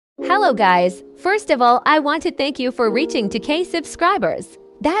Hello guys! First of all, I want to thank you for reaching 2K subscribers.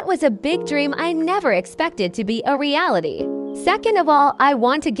 That was a big dream I never expected to be a reality. Second of all, I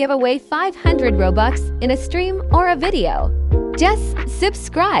want to give away 500 Robux in a stream or a video. Just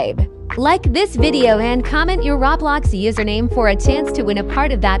subscribe, like this video and comment your Roblox username for a chance to win a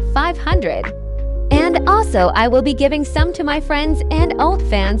part of that 500. And also, I will be giving some to my friends and old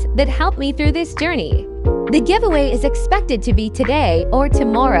fans that helped me through this journey. The giveaway is expected to be today or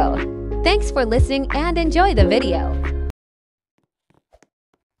tomorrow. Thanks for listening and enjoy the video.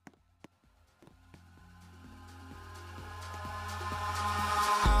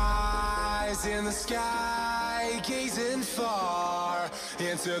 Eyes in the sky, gazing far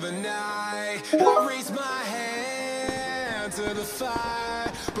into the night. I raise my hand to the fire,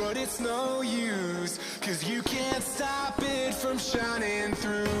 but it's no use, 'cause you can't stop it from shining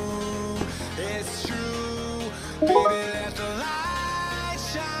through. It's true, baby, let the light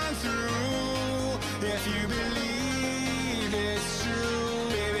shine through. If you believe it's true,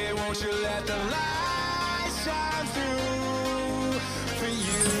 baby, won't you let the light shine through for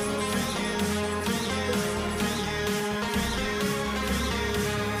you.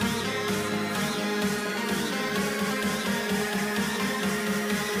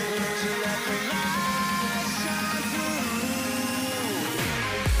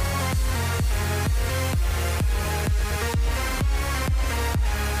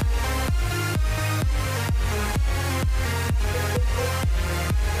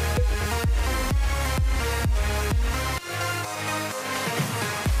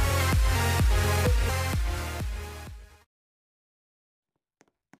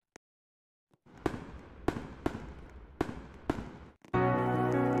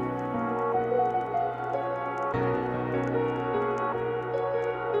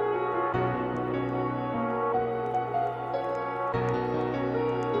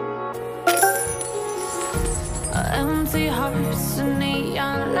 Empty hearts and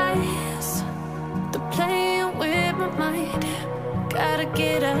neon lights, they're playing with my mind. Gotta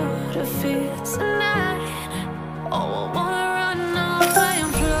get out of here tonight. Oh, I wanna run off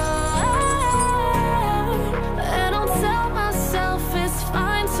and fly, and I'll tell myself it's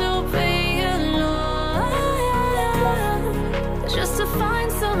fine to be alone, just to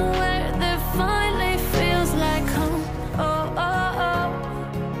find somewhere that finally feels like home. Oh, oh, oh.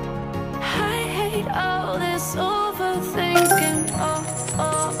 I hate all this overthinking. Oh,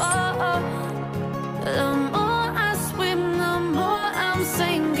 oh, oh, oh. The more I swim, the more I'm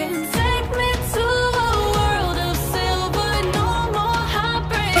sinking. Take me to a world of silver. No more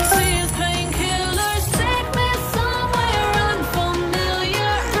heartbreak, tears, painkillers. Take me somewhere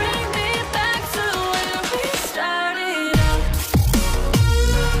unfamiliar. Bring me back to where we started out.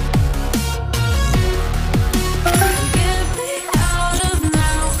 Get me out of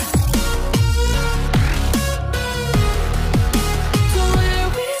now, to where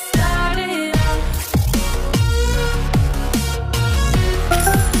we started out.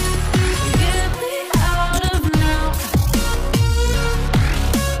 Get me out of now,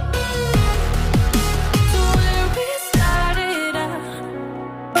 to where we started out.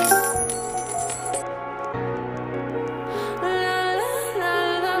 La la la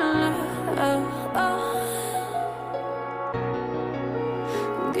la la, oh, oh.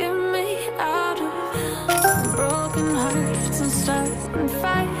 Get me out of broken hearts and starting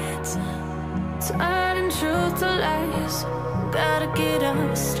fights, turning truth to lies. Gotta get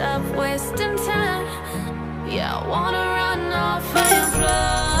up, stop wasting time. Yeah, I wanna run off and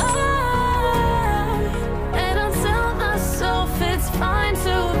fly.